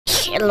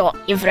Hello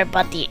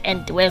everybody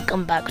and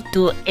welcome back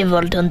to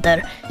Evolved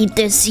Hunter.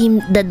 It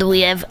seems that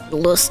we have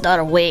lost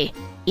our way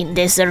in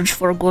the search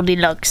for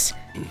Goldilocks.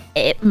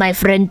 My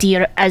friend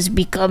here has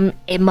become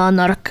a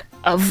monarch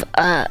of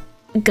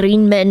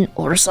green men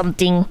or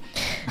something.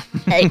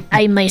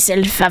 I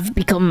myself have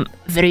become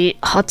very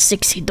hot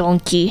sexy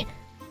donkey.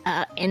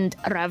 And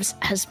Ravs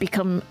has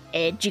become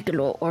a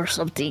gigolo or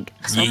something.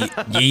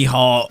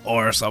 Yeehaw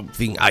or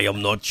something, I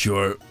am not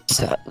sure.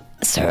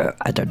 Sir,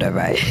 I don't know,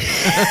 right?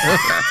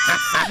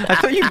 I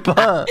thought you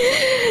burped.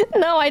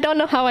 No, I don't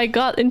know how I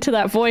got into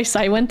that voice.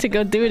 I went to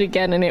go do it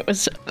again and it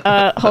was,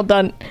 hold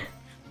on.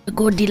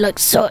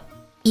 Goldilocks, so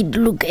it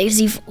looks as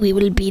if we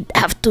will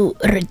have to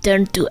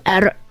return to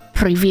our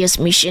previous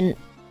mission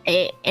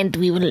and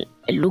we will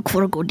look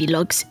for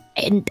Goldilocks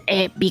and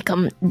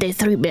become the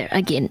three bear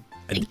again.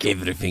 And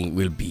everything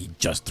will be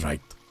just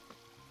right.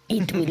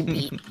 It will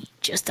be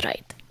just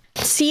right.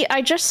 See,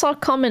 I just saw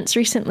comments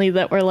recently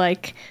that were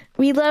like,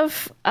 we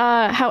love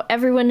how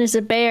everyone is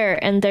a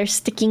bear and they're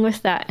sticking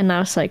with that. And I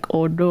was like,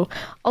 oh no.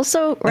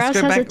 Also,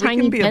 Rouse has a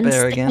tiny bend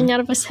sticking out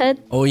of his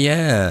head. Oh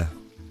yeah.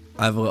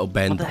 I have a little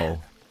bend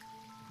hole.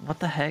 What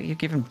the heck? You're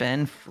giving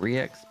Ben free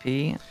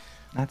XP?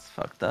 That's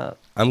fucked up.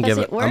 I'm Does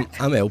giving. it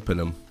work? I'm helping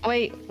him.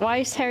 Wait, why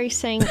is Harry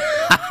saying...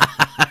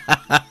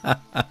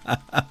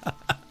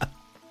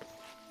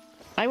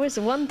 I was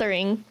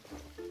wondering...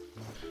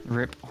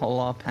 Rip all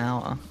our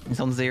power. He's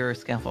on 0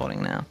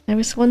 scaffolding now. I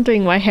was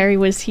wondering why Harry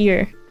was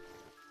here.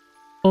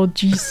 Oh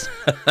jeez.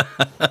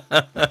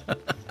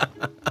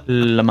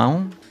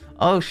 Lamont?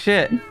 Oh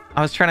shit.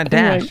 I was trying to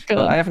dash, God.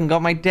 but I haven't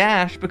got my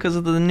dash because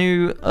of the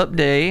new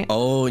update.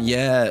 Oh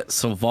yeah.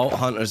 So Vault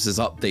Hunters is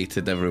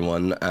updated,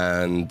 everyone,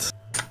 and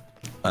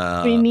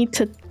We need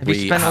to... Have you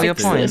spent all your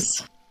fix points?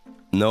 this.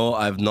 no,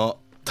 I've not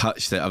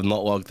touched it. I've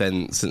not logged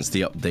in since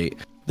the update.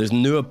 There's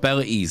new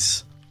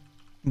abilities.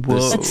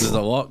 Whoa. There's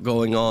a lot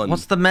going on.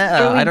 What's the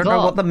meta? I don't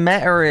know what the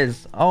meta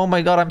is. Oh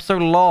my god, I'm so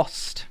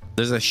lost.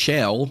 There's a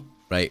shell,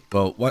 right?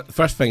 Well,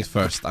 first things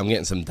first. I'm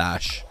getting some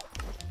dash.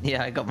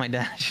 Yeah, I got my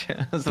dash.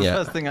 That's the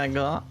first thing I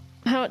got.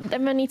 How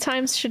many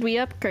times should we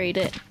upgrade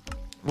it?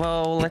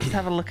 Well, let's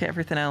have a look at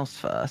everything else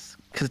first.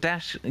 Because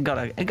dash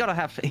gotta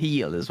have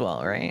heal as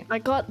well, right? I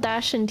got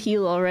dash and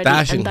heal already,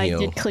 Dash and and heal.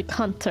 I did click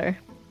hunter.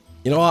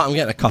 You know what? I'm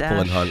getting a couple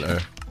in Dash. Hunter.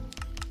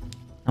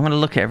 I'm gonna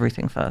look at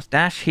everything first.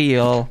 Dash,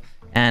 heal,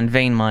 and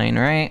vein mine,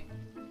 right?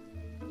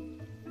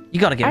 You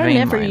gotta get I vein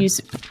never mine.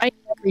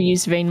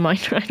 use vein mine.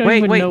 I don't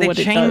Wait, even know they what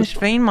it changed does.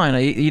 vein miner.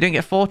 You don't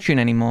get fortune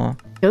anymore.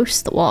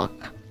 Ghost walk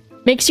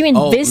makes you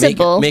Oh,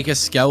 invisible. make a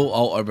skill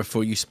altar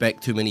before you spec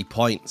too many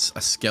points.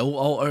 A skill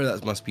altar?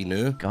 That must be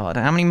new. God,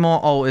 how many more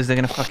altars they're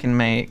gonna fucking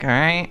make? All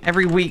right,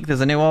 every week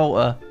there's a new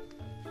altar.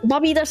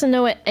 Bobby doesn't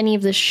know what any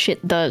of this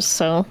shit does,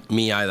 so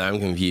Me either. I'm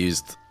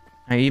confused.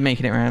 Are you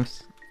making it,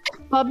 Ravs?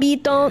 Bobby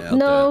don't I'll do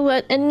know it.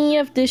 what any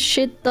of this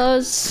shit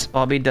does.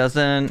 Bobby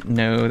doesn't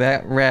know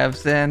that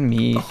Revs and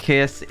me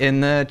kiss in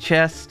the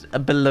chest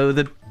below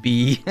the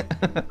B.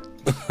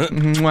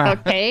 Mwah.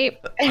 Okay,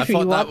 I if you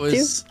thought that want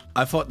was.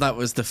 I thought that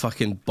was the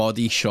fucking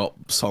Body Shop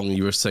song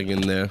you were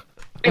singing there. to.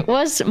 It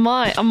was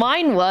mine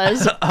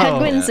was.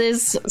 Pedguin's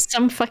is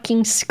some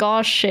fucking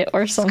ska shit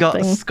or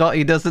something.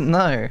 Scotty doesn't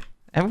know.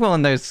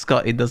 Everyone knows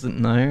Scotty doesn't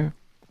know.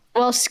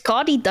 Well,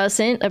 Scotty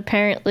doesn't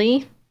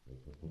apparently.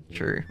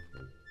 True.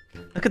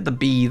 Look at the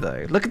bee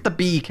though. Look at the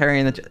bee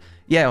carrying the.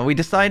 Yeah, we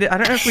decided. I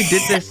don't know if we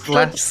did this That's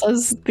last. so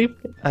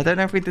stupid. I don't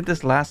know if we did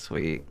this last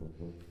week,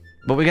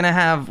 but we're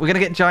gonna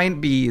get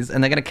giant bees,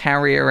 and they're gonna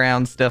carry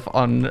around stuff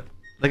on.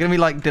 They're gonna be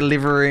like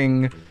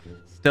delivering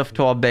stuff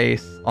to our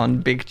base on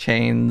big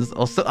chains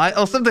or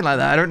something like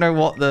that. I don't know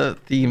what the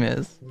theme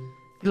is.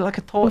 You look like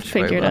a torch.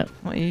 figure it Boba. out.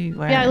 What are you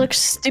wearing? Yeah, I look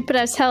stupid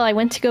as hell. I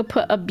went to go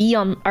put a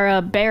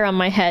bear on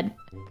my head,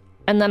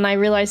 and then I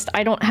realized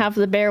I don't have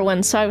the bear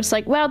one. So I was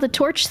like, "Wow, the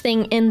torch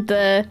thing in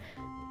the,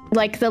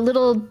 like the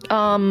little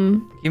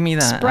Give me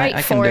that. sprite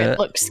I can for do it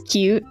looks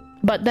cute."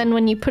 But then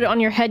when you put it on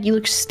your head, you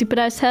look stupid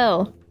as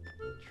hell.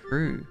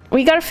 True.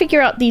 We gotta figure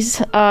out these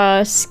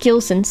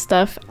skills and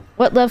stuff.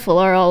 What level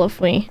are all of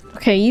we?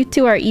 Okay, you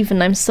two are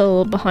even. I'm still a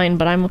little behind,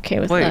 but I'm okay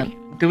with that.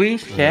 Wait, do we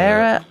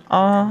share it?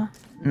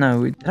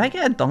 No. Did I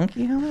get a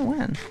donkey helmet?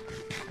 When?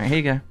 Alright, here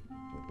you go.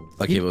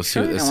 Okay, we'll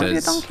see what Sure you this don't wanna be a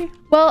is. donkey?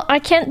 Well, I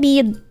can't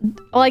be.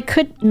 Well, I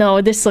could. No,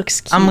 this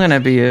looks cute. I'm gonna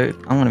be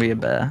a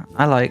bear.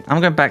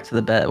 I'm going back to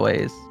the bear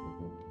ways.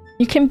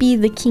 You can be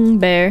the king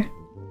bear.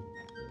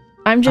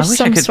 I'm just wish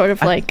I some could- sort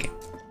of like.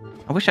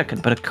 I wish I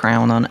could put a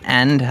crown on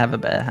and have a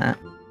bear hat.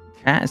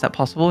 Chat, is that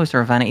possible? Is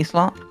there a vanity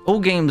slot? All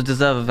games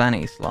deserve a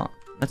vanity slot.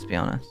 Let's be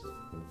honest.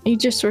 You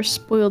just were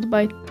spoiled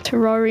by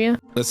Terraria.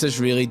 This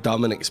is really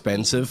dumb and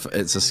expensive.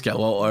 It's a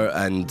skill altar,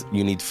 and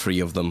you need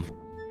 3 of them.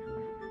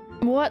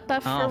 What the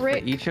Oh, for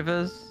frick? each of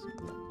us?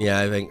 Yeah,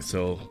 I think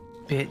so.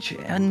 Bitch,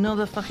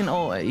 another fucking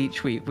altar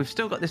each week. We've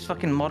still got this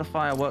fucking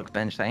modifier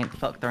workbench that I ain't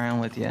fucked around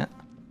with yet.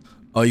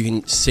 Oh, you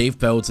can save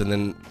builds and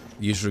then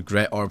use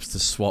regret orbs to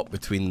swap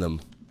between them.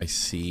 I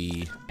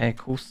see. Yeah,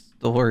 cool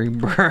story,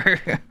 bro.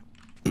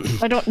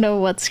 I don't know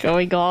what's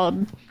going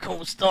on.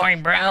 Cool story,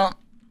 bro.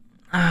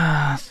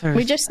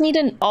 We just need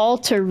an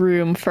altar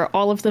room for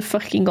all of the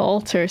fucking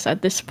altars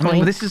at this point. I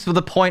mean, this is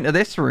the point of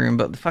this room,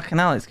 but fucking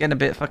hell, it's getting a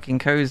bit fucking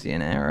cozy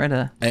in here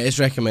already. It is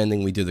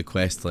recommending we do the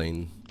quest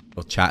line.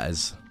 Or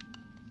chatters.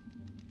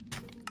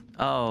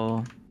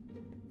 Oh.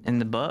 In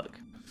the book?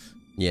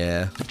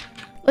 Yeah.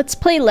 Let's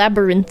play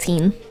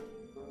Labyrinthine.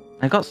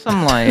 I got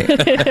some, like...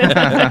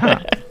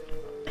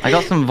 I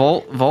got some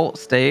vault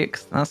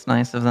stakes. That's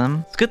nice of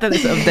them. It's good that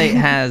this update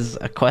has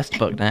a quest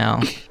book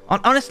now.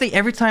 Honestly,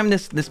 every time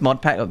this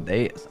mod pack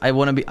updates,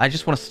 I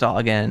just want to start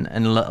again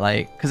and look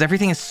like, because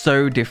everything is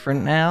so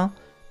different now.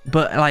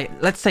 But like,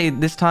 let's say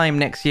this time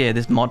next year,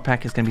 this mod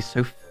pack is gonna be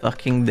so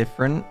fucking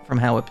different from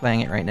how we're playing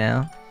it right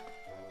now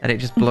that it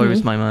just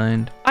blows my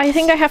mind. I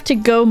think I have to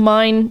go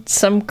mine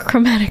some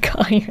chromatic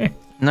iron.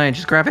 No,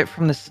 just grab it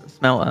from the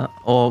smelter,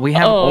 or we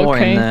have ore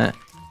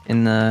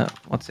in the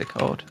what's it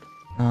called?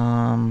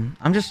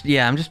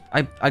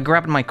 I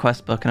grabbed my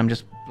quest book and I'm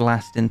just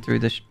blasting through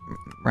this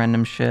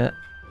random shit.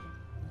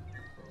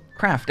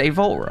 Craft a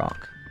vault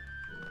rock.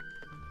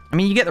 I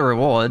mean, you get the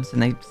rewards,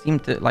 and they seem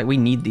to like we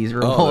need these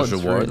rewards. Oh,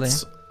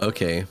 rewards. Really.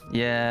 Okay.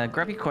 Yeah,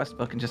 grab your quest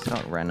book and just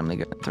start randomly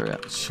going through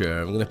it.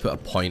 Sure, I'm gonna put a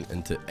point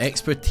into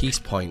expertise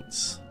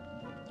points.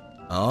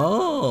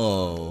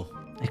 Oh.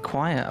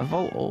 Acquire a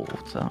vault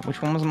altar.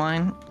 Which one was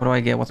mine? What do I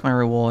get? What's my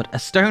reward? A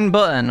stone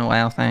button.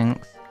 Wow,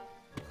 thanks.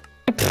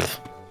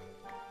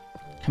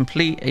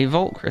 Complete a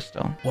vault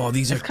crystal. Wow,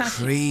 these are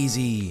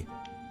crazy.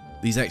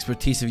 These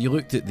expertise, have you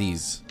looked at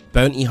these?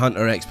 Bounty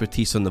Hunter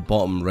expertise on the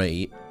bottom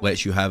right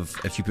lets you have,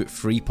 if you put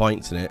 3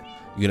 points in it,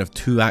 you can have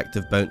 2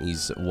 active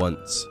bounties at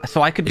once.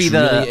 So I could be it's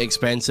really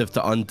expensive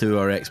to undo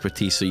our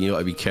expertise, so you got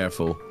to be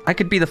careful. I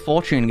could be the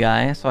fortune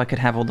guy, so I could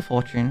have all the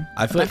fortune.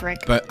 I feel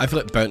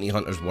like Bounty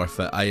Hunter's worth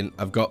it. I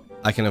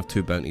can have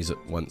 2 bounties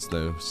at once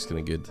now, which is kind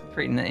of good.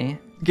 Pretty nitty.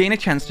 Gain a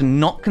chance to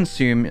not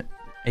consume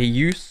a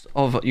use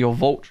of your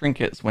vault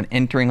trinkets when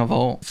entering a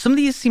vault. Some of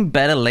these seem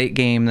better late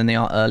game than they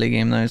are early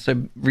game though,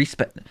 so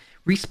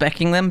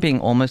respecking them being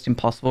almost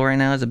impossible right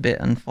now is a bit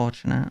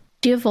unfortunate.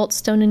 Do you have vault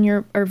stone in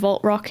your, or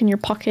vault rock in your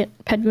pocket,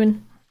 Pedguin?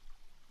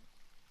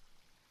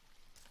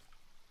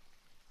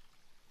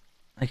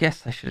 I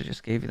guess I should have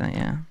just gave you that,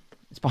 yeah.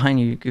 It's behind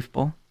you,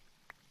 goofball.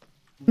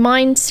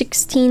 Mine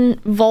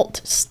 16 vault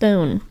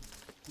stone.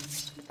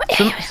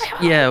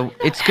 Yeah,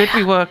 it's good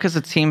we work as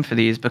a team for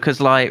these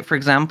because, like, for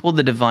example,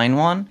 the divine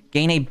one,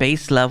 gain a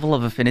base level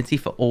of affinity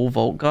for all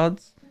vault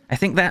gods. I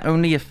think that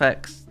only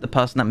affects the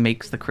person that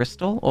makes the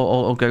crystal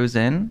or goes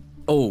in.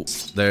 Oh,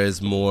 there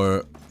is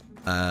more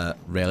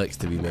relics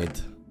to be made.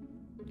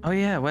 Oh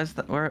yeah, where's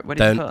that? Where do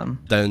you put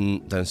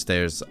them?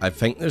 Downstairs. I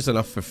think there's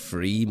enough for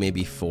 3,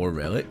 maybe 4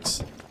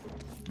 relics.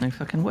 No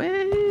fucking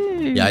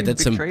way. Yeah, I did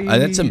some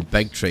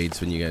big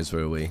trades when you guys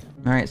were away.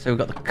 All right, so we've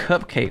got the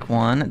cupcake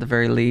one at the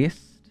very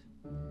least.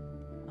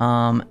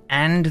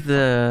 And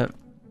the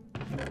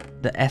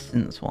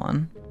essence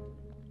one.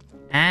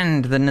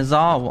 And the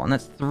Nazar one.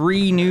 That's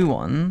 3 new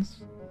ones.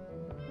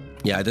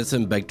 Yeah, I did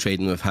some big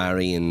trading with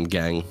Harry and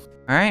gang.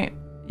 All right.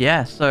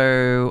 Yeah,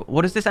 so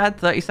what does this add?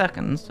 30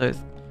 seconds. So it's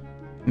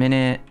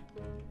minute.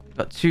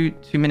 Got 2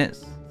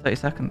 minutes, 30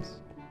 seconds.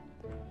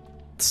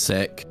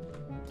 Sick.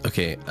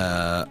 Okay,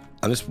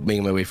 I'm just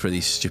making my way through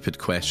these stupid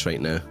quests right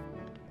now.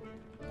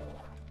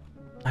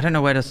 I don't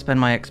know where to spend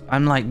my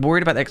I'm like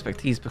worried about the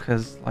expertise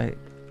because like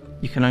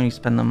you can only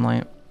spend them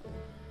like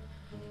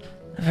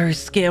very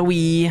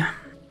scary.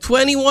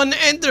 21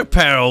 ender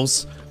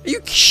pearls? Are you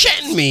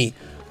shitting me?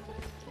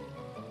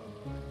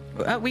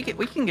 We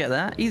can get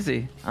that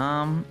easy.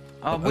 I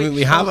mean,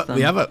 we have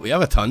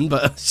a ton,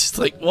 but it's just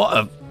like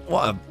what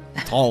a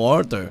tall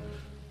order.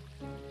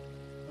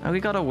 Oh, we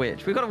got a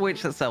witch. We got a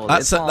witch that sells.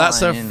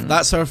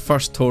 That's our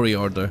first Tory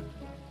order.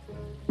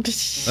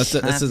 This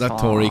is a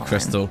Tory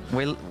crystal.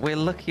 We're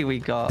lucky we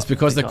got. It's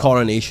because the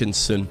coronation's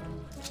soon.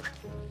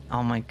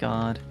 Oh my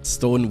god.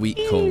 Stone wheat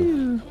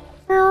coal.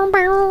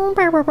 Oh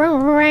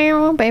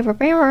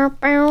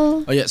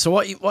yeah. So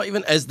what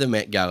even is the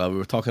Met Gala? We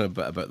were talking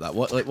about that.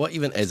 What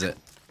even is it?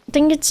 I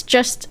think it's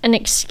just an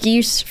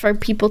excuse for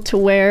people to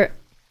wear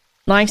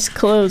nice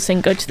clothes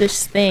and go to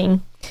this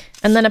thing.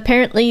 And then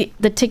apparently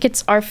the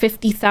tickets are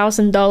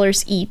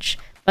 $50,000 each.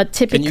 But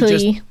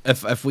typically,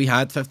 if we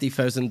had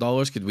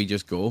 $50,000, could we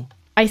just go?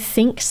 I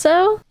think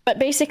so. But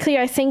basically,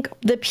 I think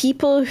the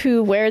people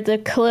who wear the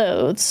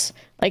clothes,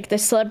 like the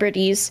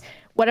celebrities,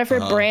 whatever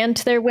brand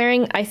they're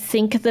wearing, I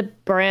think the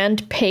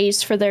brand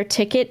pays for their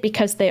ticket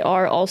because they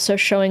are also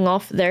showing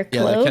off their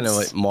clothes. Yeah, they're kind of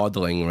like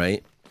modeling,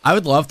 right? I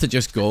would love to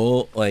just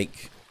go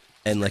like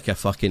in like a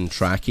fucking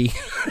trackie.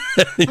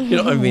 You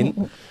know what I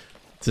mean?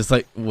 Just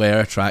like wear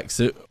a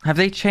tracksuit. Have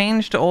they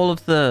changed all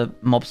of the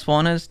mob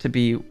spawners to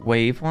be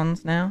wave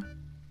ones now?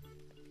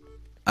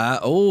 I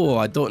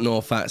don't know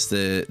if that's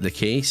the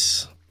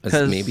case.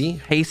 Maybe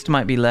haste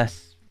might be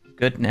less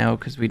good now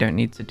because we don't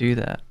need to do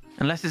that.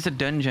 Unless it's a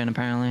dungeon,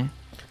 apparently.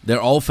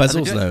 They're all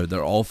fizzles now.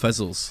 They're all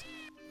fizzles.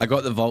 I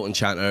got the Vault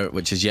Enchanter,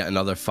 which is yet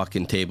another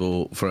fucking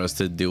table for us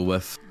to deal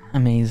with.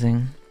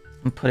 Amazing.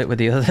 And put it with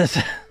the others.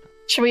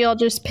 Should we all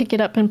just pick it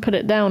up and put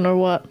it down, or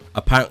what?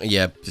 Apparently,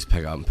 yeah, just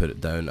pick it up and put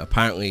it down.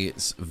 Apparently,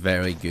 it's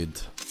very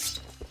good.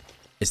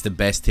 It's the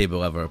best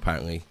table ever,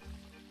 apparently.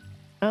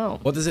 Oh.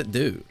 What does it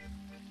do?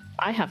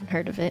 I haven't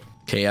heard of it.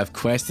 Okay, I've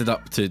quested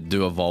up to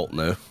do a vault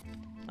now.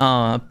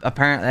 Oh,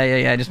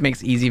 apparently, yeah, it just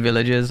makes easy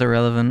villages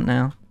irrelevant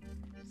now.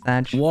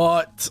 Sad.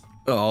 What?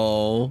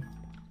 Oh.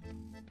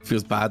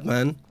 Feels bad,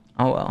 man.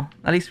 Oh well.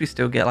 At least we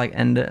still get like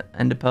ender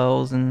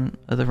pearls and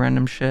other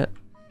random shit.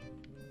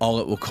 All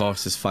it will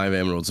cost is 5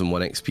 emeralds and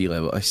 1 XP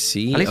level. I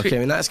see. Okay, I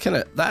mean that's kind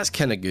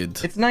of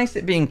good. It's nice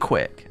it being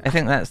quick. I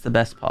think that's the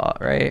best part,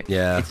 right?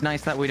 Yeah. It's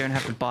nice that we don't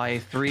have to buy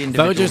 3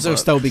 individual Villagers will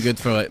books. still be good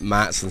for like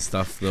mats and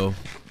stuff though.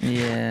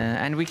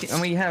 Yeah, and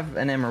we have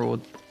an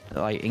emerald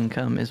like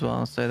income as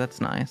well, so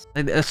that's nice.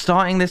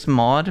 Starting this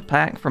mod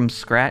pack from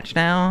scratch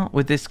now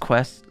with this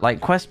quest,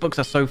 like quest books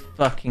are so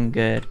fucking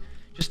good.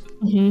 Just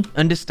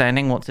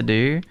understanding what to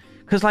do,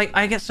 because like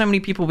I get so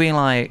many people being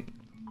like,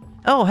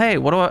 oh hey,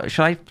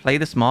 should I play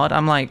this mod?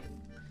 I'm like,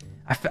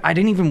 I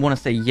didn't even want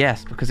to say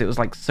yes because it was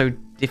like so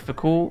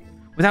difficult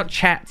without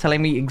chat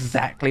telling me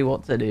exactly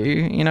what to do.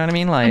 You know what I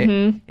mean? Like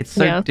it's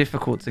so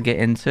difficult to get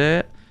into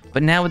it.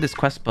 But now with this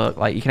quest book,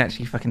 like you can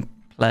actually fucking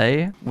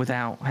play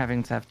without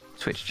having to have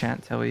Twitch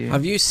chat tell you.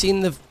 Have you seen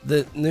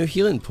the new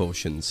healing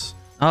potions?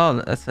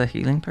 Oh, that's a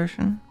healing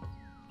potion?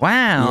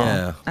 Wow.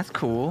 Yeah. That's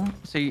cool.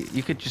 So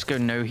you could just go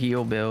no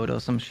heal build or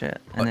some shit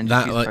and then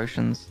just use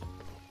potions.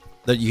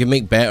 That you can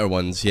make better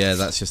ones. Yeah,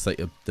 that's just like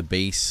the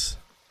base.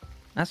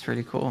 That's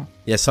really cool.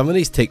 Yeah, some of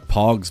these take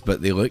pogs,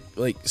 but they look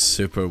like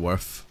super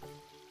worth.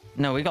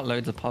 No, we got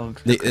loads of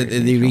pogs.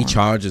 They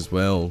recharge as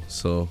well,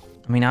 so.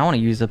 I mean, I want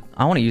to use a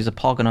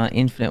pog on an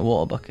infinite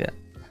water bucket.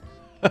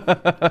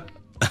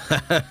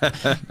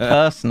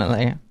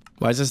 Personally.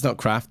 Why is this not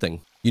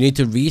crafting? You need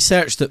to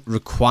research that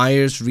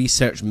requires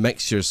research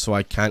mixtures, so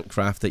I can't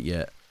craft it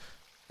yet.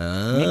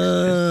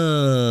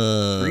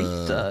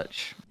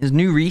 Research. Is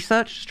new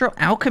research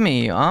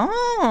alchemy?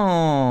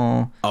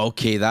 Oh.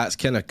 Okay, that's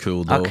kind of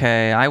cool though.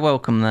 Okay, I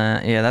welcome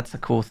that. Yeah, that's a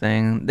cool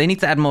thing. They need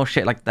to add more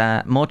shit like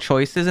that. More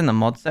choices in the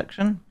mod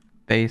section.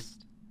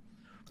 Based.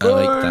 I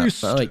like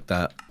that. I like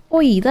that.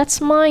 Oi,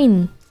 that's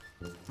mine.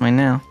 Mine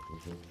now.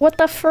 What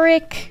the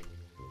frick?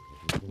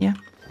 Yeah.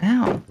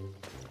 Ow.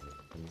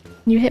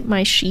 You hit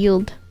my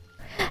shield.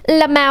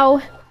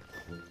 Lamau.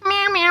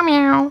 Meow meow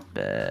meow.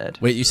 Bad.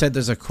 Wait, you said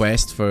there's a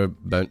quest for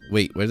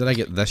wait, where did I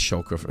get this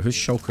shulker from? Whose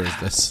shulker is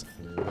this?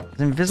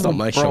 There's invisible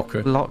my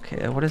shulker. block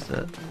here. What is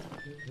it?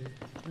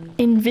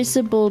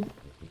 Invisible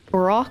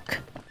rock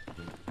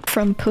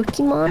from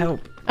Pokemon?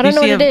 Help. I don't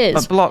know what it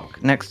is. A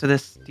block next to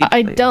this.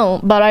 I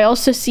don't, but I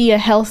also see a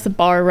health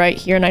bar right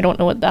here, and I don't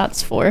know what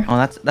that's for.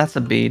 Oh, that's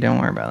a bee. Don't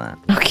worry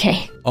about that.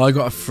 Okay. Oh, I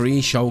got a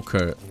free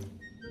shulker.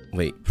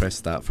 Wait, press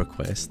that for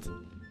quest.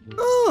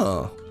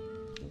 Oh.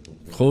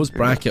 Close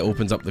bracket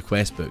opens up the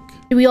quest book.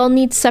 Do we all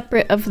need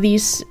separate of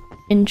these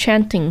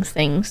enchanting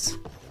things?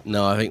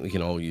 No, I think we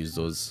can all use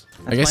those.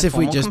 That's I guess if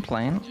we just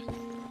complaint.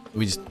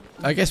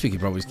 I guess we could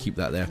probably keep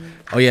that there.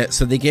 Oh yeah,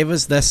 so they gave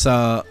us this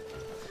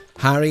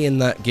Harry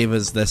and that gave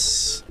us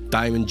this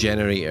diamond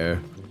generator,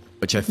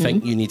 which I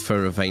think you need for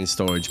refined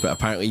storage, but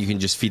apparently you can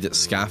just feed it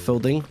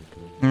scaffolding,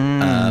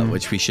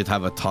 which we should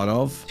have a ton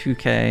of.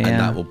 2k, and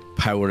that will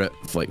power it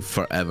for, like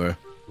forever.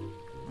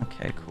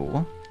 Okay,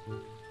 cool.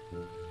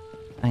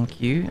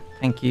 Thank you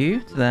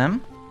to them.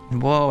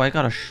 Whoa, I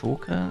got a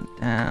shulker.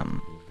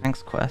 Damn.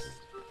 Thanks, quest.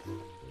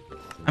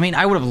 I mean,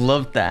 I would have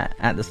loved that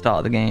at the start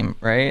of the game,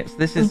 right? So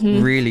this is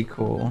really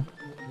cool.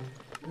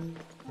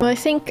 Well, I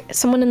think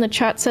someone in the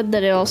chat said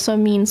that it also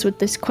means with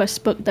this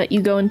quest book that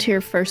you go into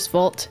your first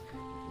vault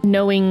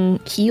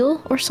knowing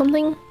heal or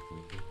something.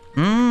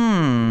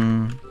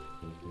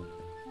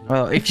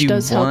 Well, if you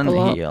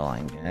want heal,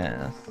 I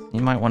guess. You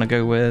might want to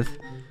go with...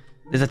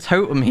 There's a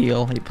totem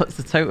heal. He puts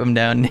the totem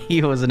down and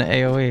heals an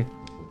AoE.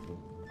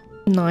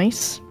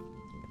 Nice.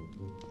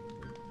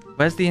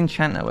 Where's the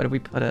enchanter? Where did we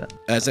put it?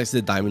 It's next to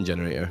the diamond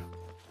generator.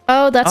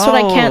 Oh, that's what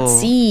I can't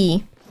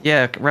see.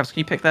 Yeah, Rebs, can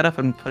you pick that up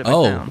and put it back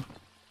down?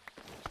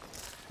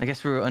 I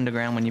guess we were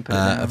underground when you put it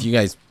down. If you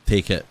guys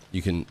take it,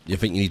 you can... You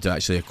think you need to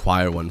actually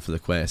acquire one for the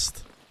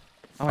quest.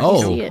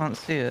 Oh, I can't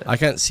see it. I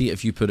can't see it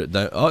if you put it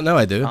down. Oh, no,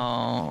 I do.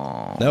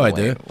 Oh, no, I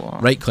do.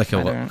 What? Right click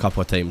a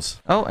couple of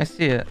times. Oh, I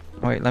see it.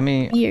 Wait, let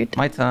me... Weird.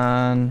 My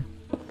turn.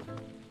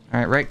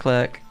 Alright, right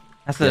click.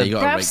 That's it.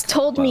 Raps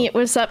told me it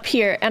was up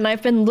here, and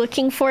I've been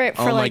looking for it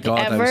for like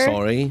ever. I'm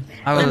sorry.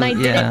 And I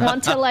didn't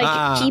want to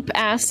like keep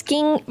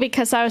asking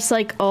because I was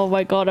like, oh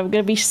my god, I'm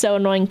gonna be so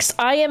annoying. Cause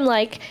I am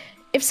like,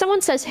 if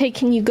someone says, hey,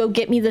 can you go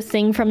get me the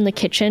thing from the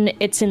kitchen?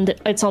 It's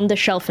on the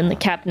shelf in the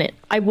cabinet.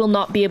 I will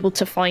not be able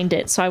to find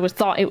it. So I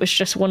thought it was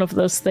just one of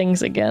those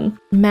things again.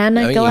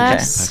 Mana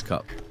glass?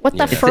 What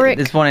the frick?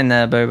 There's one in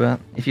there, Boba.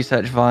 If you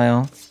search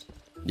vial.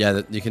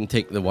 Yeah, you can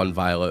take the one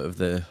vial out of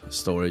the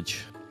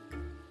storage.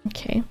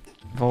 Okay.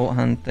 Vault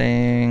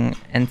hunting.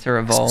 Enter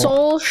a vault.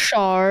 Soul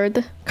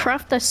shard.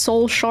 Craft a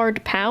soul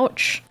shard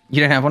pouch.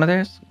 You don't have one of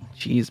those?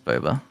 Jeez,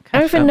 Boba. I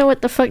don't even know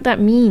what the fuck that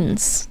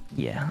means.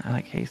 Yeah, I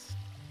like haste.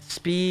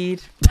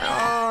 Speed. Oh,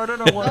 I don't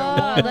know what.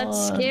 Oh, that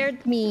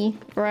scared me.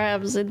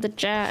 Rabs in the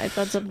chat. I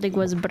thought something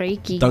was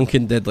breaking.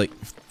 Duncan did like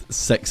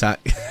 6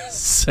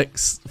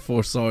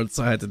 4 swords,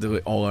 so I had to do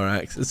it all our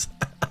axes.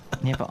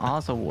 Yeah, but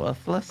ours are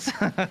worthless.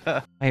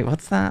 Wait,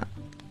 what's that?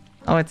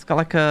 Oh, it's got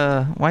like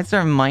a... Why is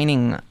there a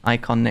mining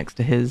icon next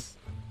to his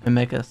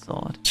Omega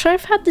sword? Should I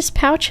have had this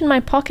pouch in my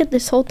pocket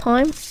this whole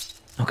time?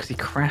 Oh, because he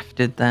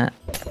crafted that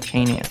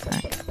chainy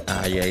attack.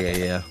 Ah,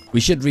 yeah.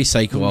 We should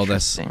recycle all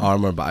this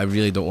armor, but I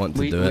really don't want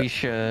to do it. We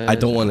should. I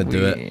don't want to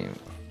do it.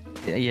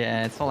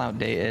 Yeah, it's all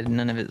outdated.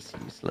 None of it's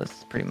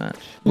useless, pretty much.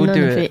 None of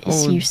it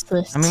is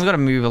useless. I mean, we've got to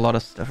move a lot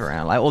of stuff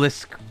around. Like all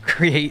this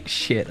create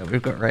shit that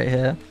we've got right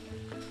here.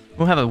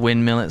 We'll have a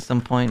windmill at some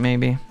point,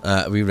 maybe.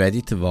 Are we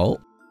ready to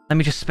vault? Let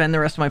me just spend the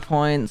rest of my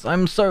points.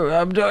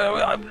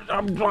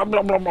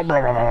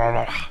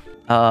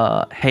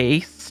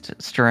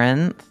 Haste,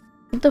 strength.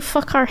 What the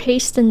fuck are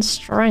haste and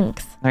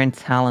strength? They're in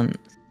talent.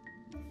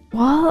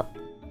 What?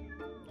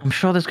 I'm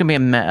sure there's gonna be a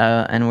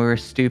meta, and we're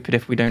stupid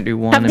if we don't do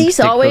one. Have these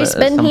always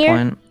been here?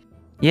 Point.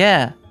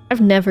 Yeah. I've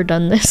never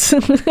done this.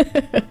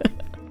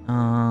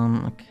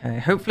 Okay.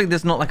 Hopefully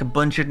there's not like a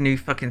bunch of new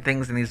fucking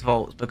things in these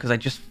vaults because I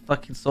just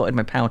fucking sorted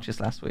my pouches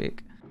last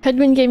week.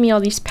 Pedguin gave me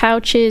all these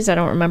pouches. I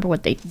don't remember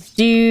what they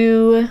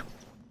do.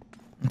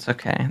 It's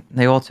okay.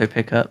 They auto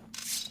pick up.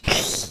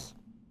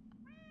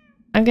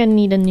 I'm gonna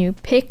need a new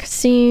pick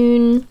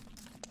soon.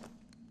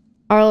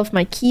 All of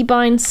my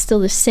keybinds still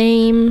the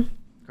same.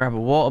 Grab a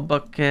water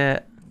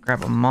bucket.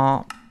 Grab a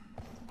mop.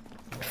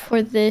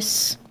 For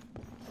this.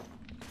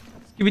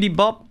 Skibbity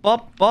bop,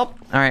 bop, bop.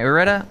 Alright, we're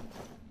ready?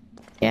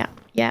 Yeah.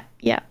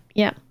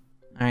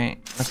 Alright,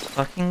 let's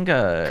fucking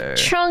go.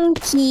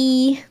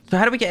 Chunky. So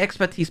how do we get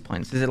expertise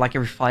points? Is it like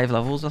every 5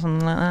 levels or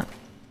something like that?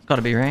 It's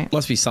gotta be, right?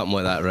 Must be something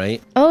like that,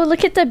 right? Oh,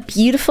 look at the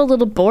beautiful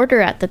little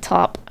border at the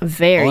top.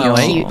 Very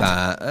I cute. like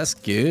that. That's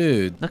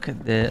good. Look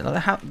at this.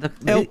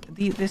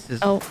 This is...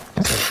 Oh.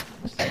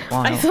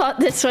 I thought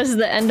this was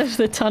the end of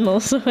the tunnel,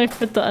 so I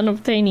put the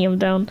unobtainium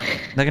down.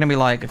 They're gonna be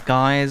like,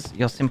 guys,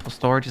 your simple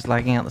storage is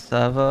lagging out the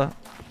server.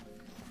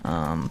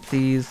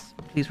 Please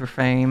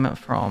refrain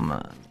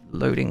from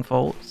loading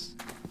faults.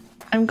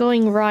 I'm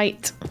going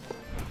right.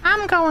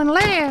 I'm going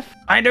left.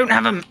 I don't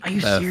have a... Are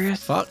you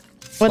serious? Fuck.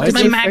 What It's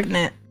a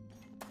magnet.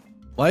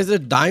 Why is there a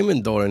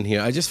diamond door in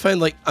here? I just found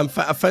like I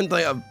found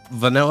like a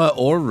vanilla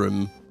ore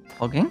room.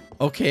 Logging?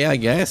 Okay, I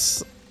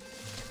guess.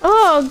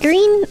 Oh,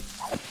 green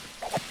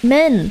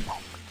men.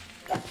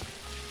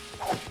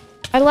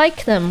 I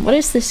like them. What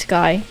is this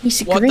guy?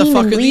 He's What green the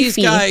fuck and are these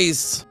leafy.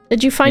 guys?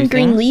 Did you find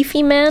green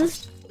leafy man?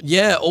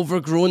 Yeah,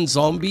 overgrown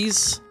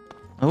zombies.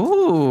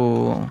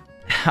 Ooh.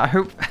 I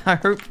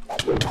hope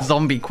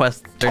zombie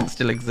quests don't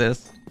still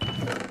exist.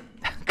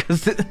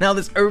 Because now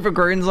there's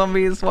overgrown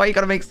zombies. Why you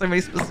gotta make so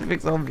many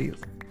specific zombies?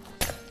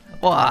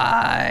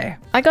 Why?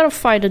 I gotta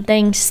fight a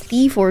dang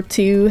Steve or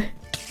two.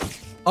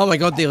 Oh my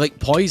god, they like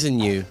poison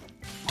you.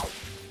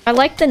 I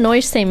like the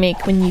noise they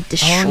make when you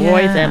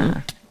destroy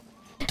them.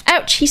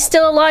 Ouch, he's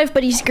still alive,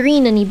 but he's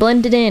green and he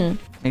blended in.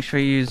 Make sure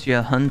you use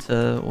your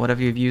hunter,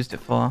 whatever you've used it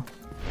for.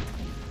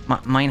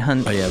 Mine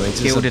hunt. Oh yeah, but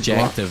it's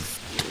objective.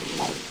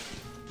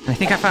 And I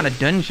think I found a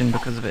dungeon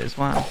because of it as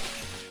well.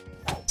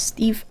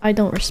 Steve, I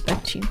don't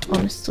respect you,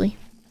 honestly.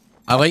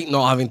 I like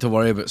not having to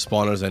worry about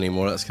spawners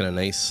anymore. That's kind of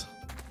nice.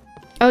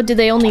 Oh, did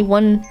they only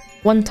one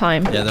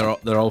time? Yeah,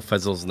 they're all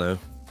fizzles now.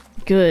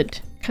 Good.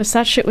 Because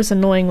that shit was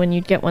annoying when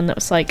you'd get one that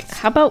was like,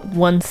 how about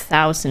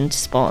 1,000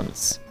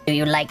 spawns? Do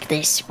you like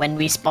this when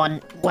we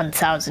spawn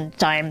 1,000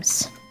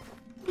 times?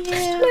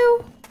 Yeah.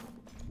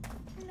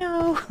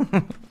 No.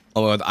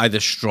 Oh my god, I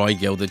destroy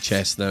gilded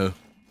chests now.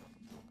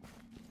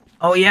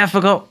 Oh yeah, I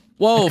forgot.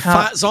 Whoa,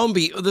 fat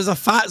zombie. There's a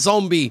fat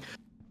zombie.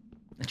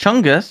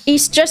 Chungus?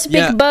 He's just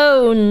big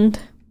boned.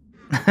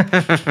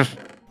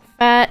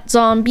 Fat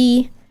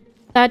zombie.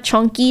 That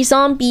chunky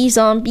zombie.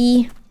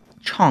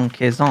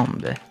 Chunky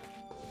zombie.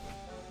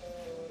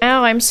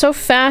 Ow, I'm so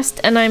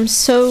fast and I'm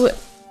so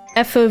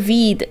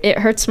FOV'd, it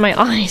hurts my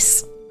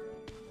eyes.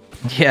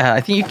 Yeah,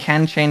 I think you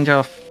can change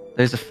off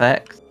those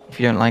effects if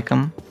you don't like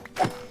them.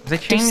 They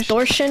changed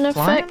distortion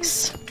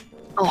effects?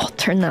 Oh,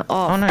 turn that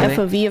off. Oh, no,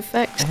 FOV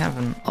effects? They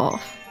haven't.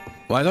 Off.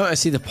 Why don't I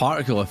see the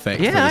particle effect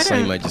for Yeah, the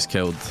slime I just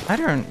killed? I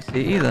don't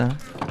see either.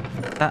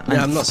 That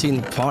Yeah, I'm not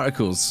seeing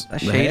particles. a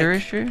shader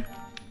issue?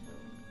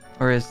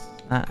 Or is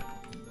that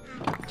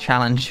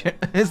challenge?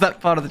 Is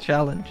that part of the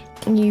challenge?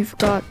 You've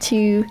got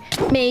to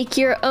make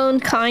your own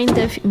kind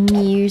of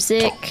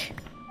music.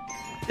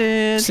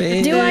 Do I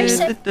say Do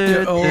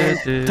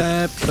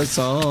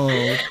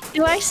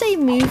I say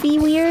movie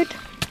weird?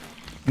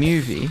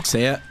 Movie?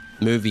 Say it.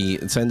 Movie.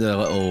 It sounded a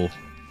little...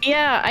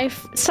 Yeah,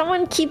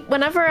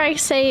 whenever I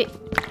say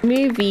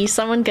movie,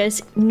 someone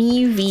goes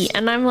movie,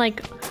 and I'm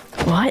like,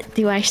 what?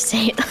 Do I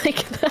say it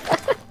like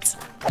that?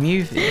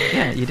 Movie?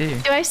 Yeah, you do.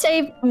 Do I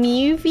say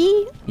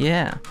movie?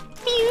 Yeah.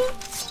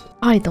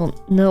 I don't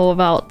know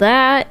about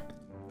that.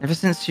 Ever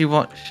since you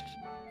watched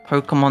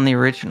Pokemon the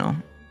original.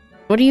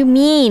 What do you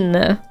mean?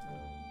 The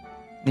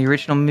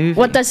original movie.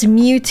 What does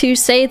Mewtwo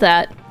say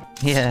that?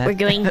 Yeah. We're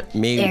going.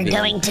 They're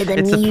going to the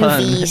it's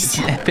movies. It's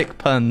an epic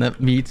pun that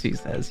Mewtwo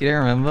says. You don't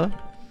remember?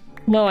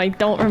 No, I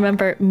don't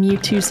remember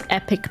Mewtwo's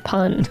epic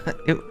pun.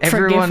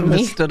 Everyone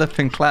just stood up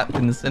and clapped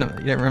in the cinema.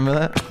 You don't remember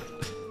that?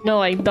 No,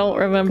 I don't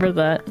remember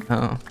that.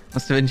 Oh,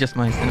 must have been just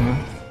my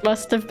cinema.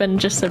 Must have been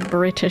just a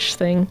British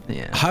thing.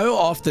 Yeah. How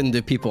often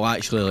do people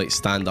actually like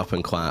stand up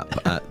and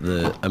clap at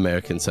the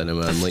American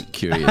cinema? I'm like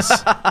curious.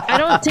 I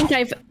don't think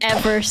I've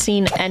ever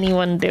seen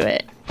anyone do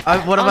it.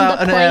 What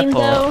about an airport?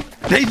 Though,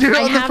 they do it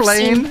on the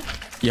plane?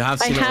 You have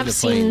seen it on the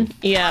plane?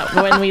 Yeah,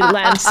 when we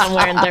land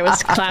somewhere and there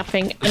was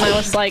clapping. And I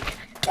was like,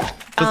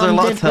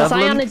 was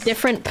I on a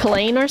different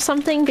plane or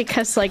something?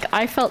 Because like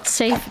I felt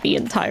safe the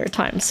entire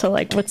time. So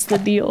like, what's the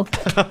deal?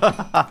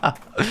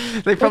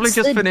 They probably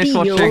just finished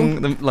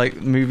watching the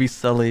like movie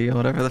Sully or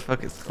whatever the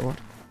fuck it's called.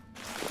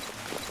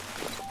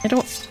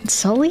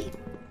 Sully?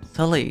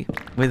 Sully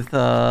with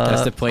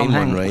that's the plane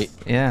one, right?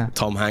 Yeah.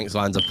 Tom Hanks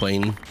lands a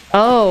plane.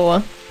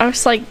 Oh, I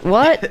was like,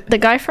 what? The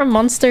guy from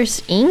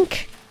Monsters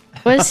Inc?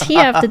 What does he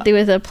have to do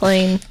with a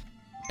plane?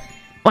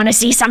 Want to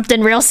see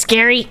something real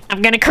scary?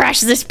 I'm gonna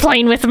crash this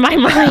plane with my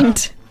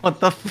mind.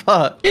 What the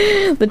fuck?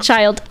 The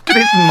child.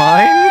 His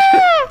mind?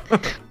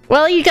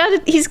 Well,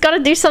 he's gotta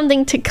do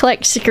something to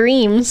collect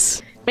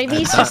screams. Maybe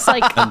he's just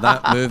like... And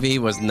that movie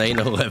was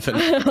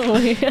 9/11. Oh,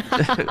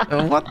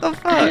 yeah. What the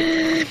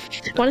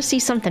fuck? Want to see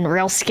something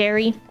real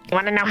scary?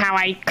 Want to know how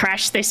I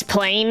crashed this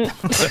plane?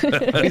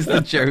 He's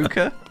the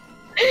Joker?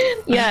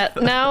 Yeah,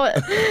 now...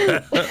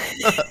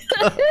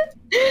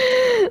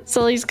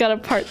 Sully's got a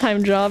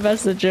part-time job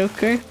as the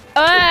Joker.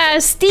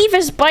 Steve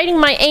is biting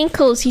my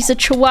ankles. He's a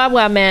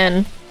Chihuahua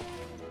man.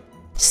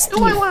 Steve.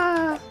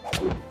 Chihuahua.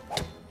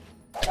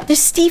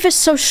 This Steve is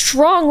so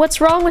strong. What's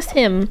wrong with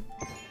him?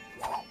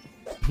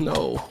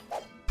 No,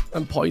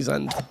 I'm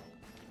poisoned.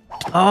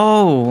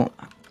 Oh,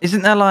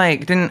 isn't there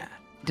like didn't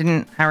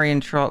Harry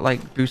and Trot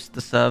like boost the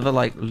server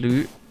like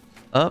loot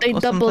up? They or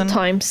double something?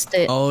 timesed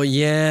it. Oh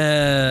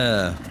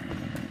yeah.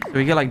 Do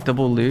we get like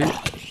double loot?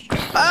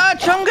 Ah,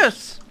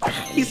 Chungus!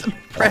 He's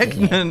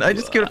pregnant. I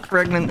just killed a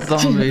pregnant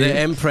zombie. The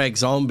impreg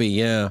zombie,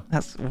 yeah.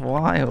 That's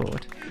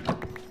wild.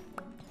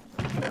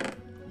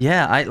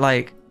 Yeah, I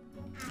like.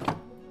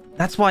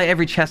 That's why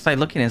every chest I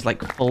look in is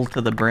like full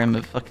to the brim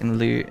of fucking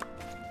loot.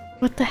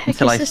 What the heck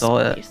Until is I this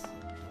saw place?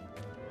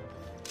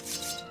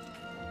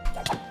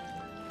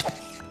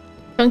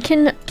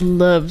 Duncan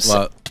loves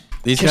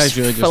these guys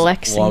really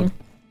flexing.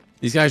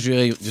 These guys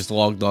really just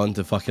logged on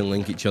to fucking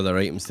link each other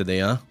items today,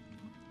 huh?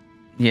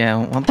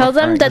 Yeah. Tell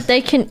them that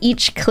they can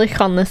each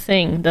click on the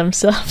thing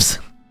themselves.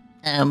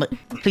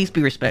 Please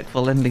be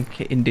respectful and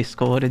link it in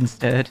Discord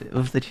instead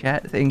of the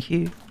chat. Thank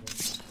you.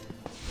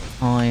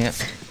 Oh yeah.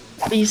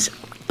 These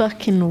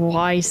fucking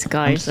wise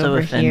guys I'm so over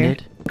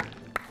offended.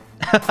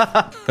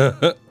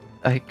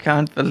 I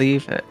can't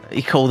believe it.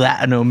 You call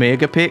that an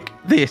Omega pick?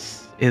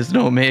 This is an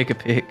Omega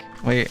pick.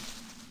 Wait.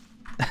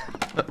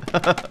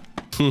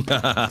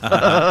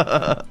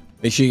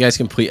 Make sure you guys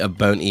complete a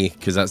bounty,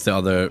 because that's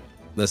the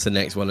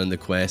next one in the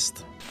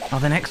quest. Oh,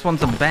 the next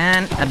one's a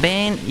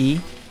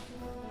bounty.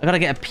 I gotta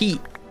get a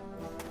Pete.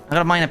 I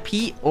gotta mine a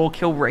Pete or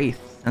kill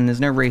Wraiths, and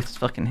there's no Wraiths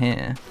fucking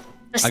here.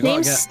 His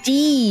name's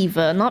Steve,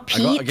 not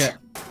Pete. I gotta get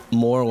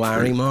more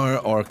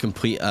Larimar or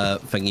complete a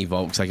thingy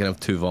vault, because I can have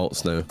 2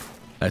 vaults now.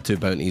 2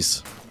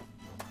 bounties.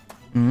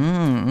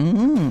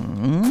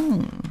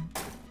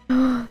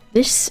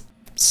 This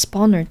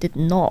spawner did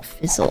not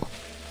fizzle.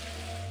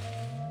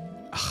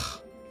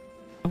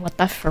 What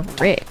the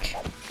frick?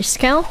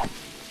 Iscal?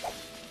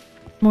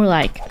 More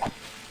like...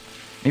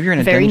 Maybe you're in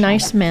a very dungeon.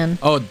 nice man.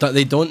 Oh,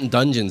 they don't in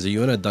dungeons. Are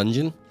you in a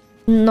dungeon?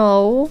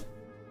 No.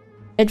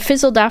 It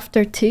fizzled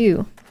after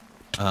 2.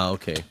 Ah,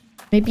 okay.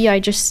 Maybe I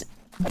just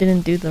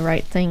didn't do the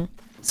right thing.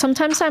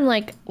 Sometimes I'm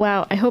like,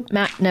 wow, I hope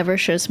Matt never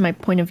shows my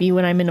point of view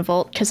when I'm in a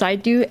vault, because I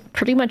do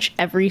pretty much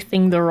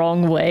everything the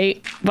wrong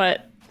way,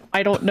 but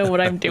I don't know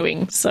what I'm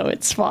doing, so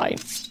it's fine.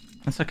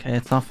 That's okay,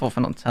 it's our fault for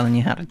not telling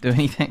you how to do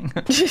anything.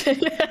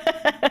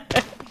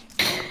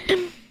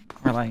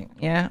 We're like,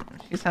 yeah,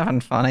 she's having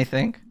fun, I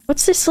think.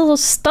 What's this little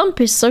stump?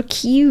 Is so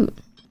cute.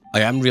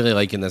 I am really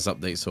liking this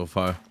update so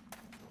far.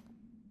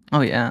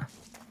 Oh, yeah.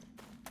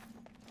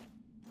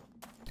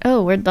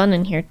 Oh, we're done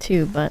in here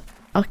too, but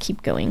I'll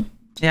keep going.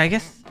 Yeah, I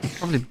guess it's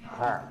probably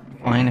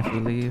fine if we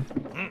leave.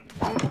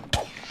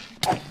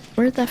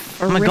 Where the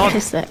Oh my god,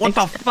 is that? what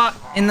the fuck?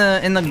 In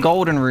the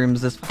golden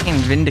rooms, there's fucking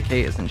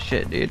Vindicators and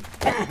shit, dude.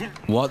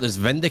 What? There's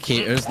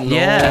Vindicators? No.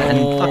 Yeah,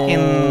 and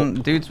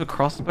fucking dudes with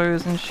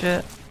crossbows and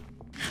shit.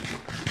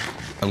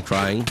 I'm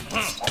crying.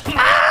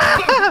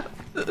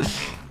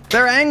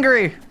 They're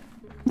angry!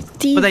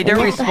 Steve, But they don't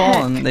what the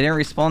respawn. heck? They don't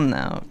respawn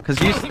now.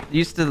 Because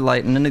used to,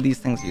 like, none of these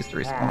things used to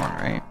respawn,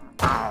 right?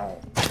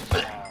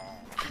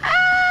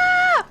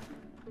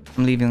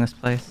 I'm leaving this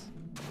place.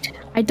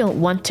 I don't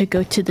want to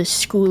go to the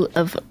school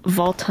of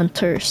vault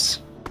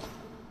hunters.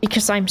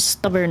 Because I'm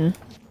stubborn.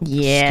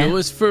 Yeah. School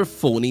is for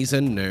phonies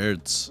and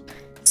nerds.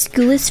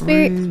 School is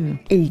for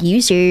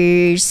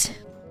losers.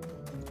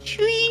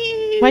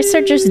 Why is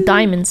there just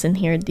diamonds in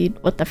here, dude?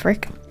 What the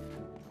frick?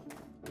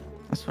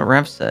 That's what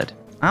Rev said.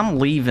 I'm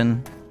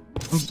leaving.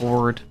 I'm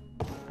bored.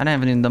 I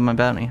haven't even done my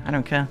bounty. I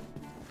don't care.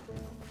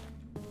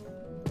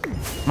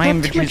 My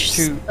inventory is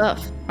too.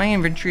 My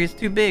inventory is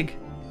too big.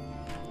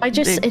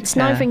 It's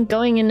not even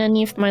going in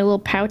any of my little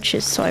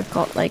pouches, so I've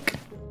got like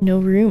no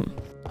room.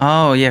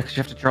 Oh yeah, because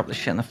you have to drop the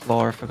shit on the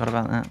floor. I forgot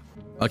about that.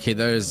 Okay,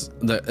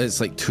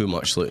 it's like too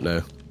much loot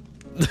now.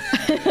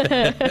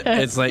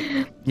 It's like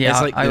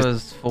I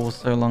was full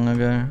so long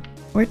ago.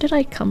 Where did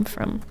I come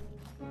from?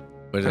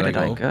 Where did I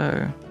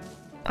go?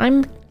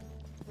 I'm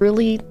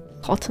really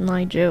Cotton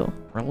Eye Joe.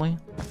 Really?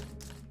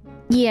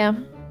 Yeah.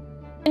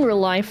 In real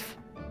life.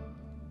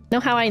 Know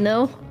how I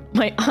know?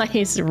 My eye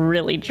is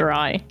really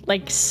dry.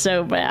 Like,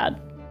 so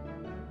bad.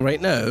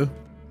 Right now?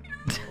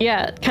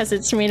 Yeah, because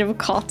it's made of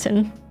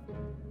cotton.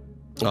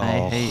 Oh.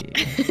 I hate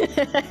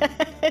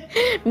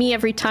Me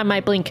every time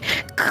I blink.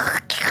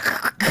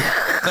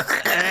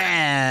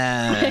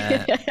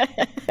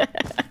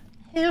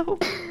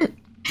 Help.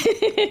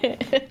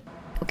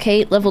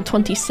 Okay, level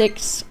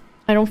 26.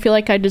 I don't feel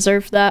like I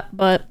deserve that,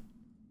 but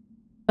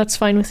that's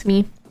fine with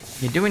me.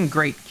 You're doing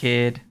great,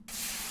 kid.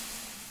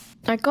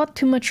 I got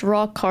too much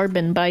raw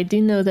carbon, but I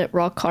do know that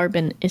raw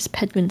carbon is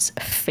Pedguin's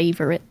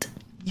favorite.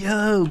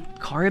 Yo,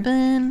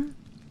 carbon?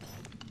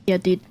 Yeah,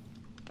 dude.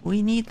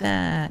 We need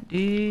that,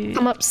 dude.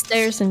 Come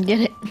upstairs and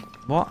get it.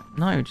 What?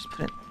 No, just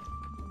put it...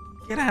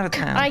 Get out of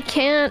town. I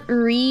can't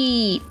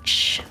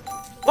reach.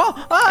 Whoa!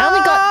 I only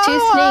got 2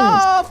 things.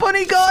 Oh,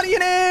 Bunny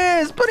Guardian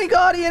is! Bunny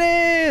Guardian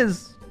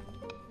is!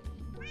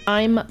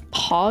 I'm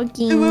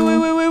pogging.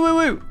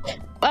 Woo.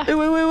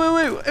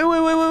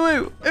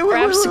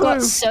 Raps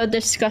got so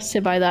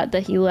disgusted by that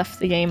he left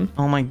the game.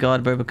 Oh my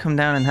god, bro, but come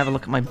down and have a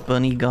look at my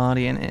Bunny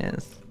Guardian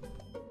is.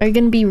 Are you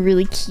gonna be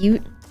really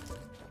cute?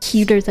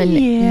 Cuter than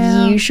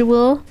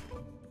usual?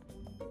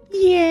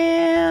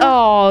 Yeah.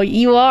 Oh,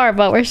 you are,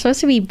 but we're supposed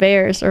to be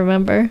bears,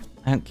 remember?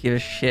 I don't give a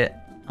shit.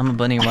 I'm a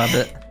bunny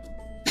rabbit.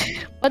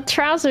 What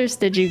trousers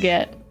did you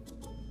get?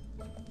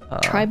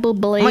 Tribal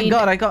blade. Oh my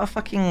god, I got a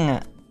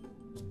fucking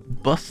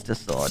Buster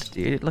sword,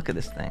 dude. Look at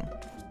this thing.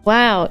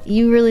 Wow,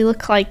 you really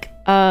look like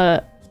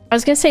I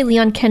was gonna say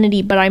Leon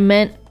Kennedy, but I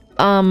meant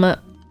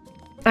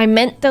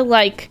the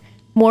like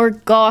more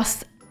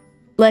goth,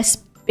 less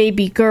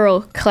baby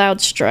girl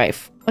Cloud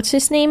Strife. What's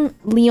his name?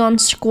 Leon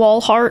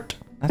Squallheart.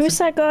 Who's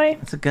that guy?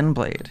 It's a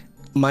gunblade.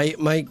 My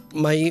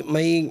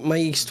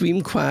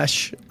stream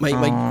crash. My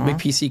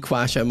PC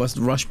crash. I must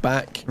rush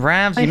back.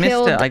 Ravs, you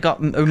missed it. I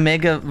got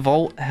Omega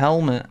Volt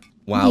helmet.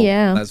 Wow.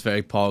 Yeah. That's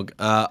very pog.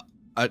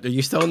 Are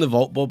you still in the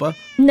vault, Boba?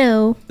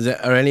 No.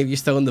 Are any of you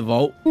still in the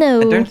vault?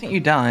 No. I don't think you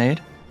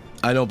died.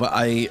 I know, but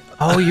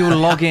Oh, you were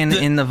logging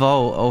in the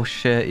vault. Oh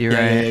shit, you're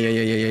right.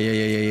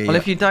 Yeah. Well,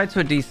 if you died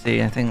to a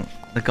DC, I think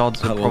the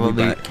gods would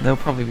they'll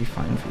probably be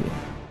fine for you.